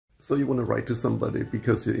So you want to write to somebody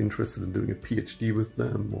because you're interested in doing a PhD with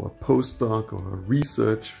them, or a postdoc, or a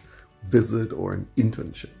research visit, or an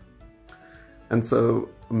internship. And so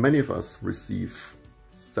many of us receive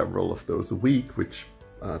several of those a week, which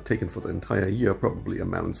taken for the entire year probably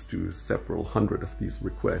amounts to several hundred of these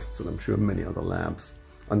requests, and I'm sure many other labs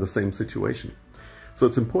are in the same situation. So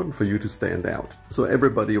it's important for you to stand out. So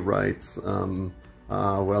everybody writes,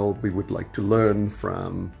 well, we would like to learn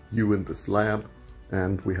from you in this lab,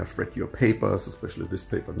 and we have read your papers, especially this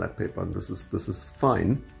paper and that paper, and this is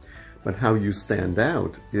fine. But how you stand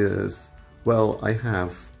out is, well, I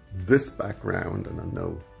have this background and I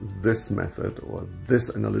know this method or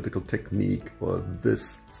this analytical technique or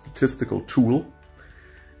this statistical tool.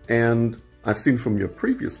 And I've seen from your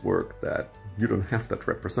previous work that you don't have that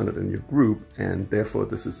represented in your group, and therefore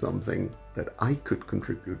this is something that I could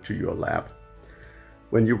contribute to your lab.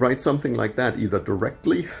 When you write something like that, either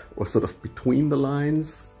directly or sort of between the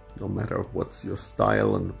lines, no matter what's your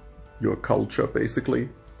style and your culture basically,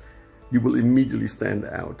 you will immediately stand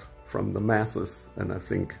out from the masses, and I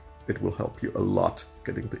think it will help you a lot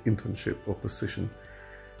getting the internship or position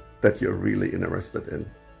that you're really interested in.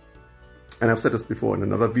 And I've said this before in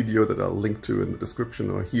another video that I'll link to in the description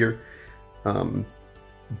or here.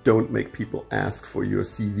 Don't make people ask for your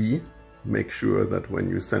CV. Make sure that when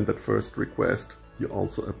you send that first request, you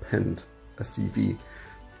also append a CV,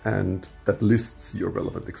 and that lists your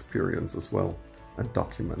relevant experience as well and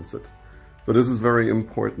documents it. So this is very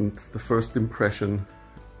important. The first impression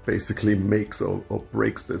basically makes or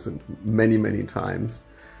breaks this in many times.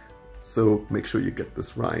 So make sure you get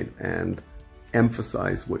this right and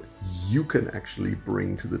emphasize what you can actually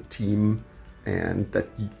bring to the team, and that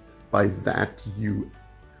by that you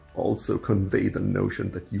also convey the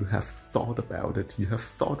notion that you have thought about it. You have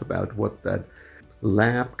thought about what that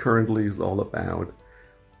lab currently is all about,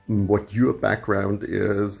 what your background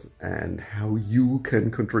is, and how you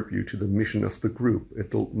can contribute to the mission of the group.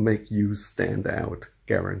 It'll make you stand out,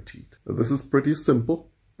 guaranteed. This is pretty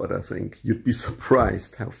simple, but I think you'd be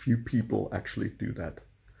surprised how few people actually do that.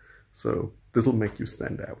 So this will make you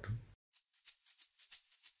stand out.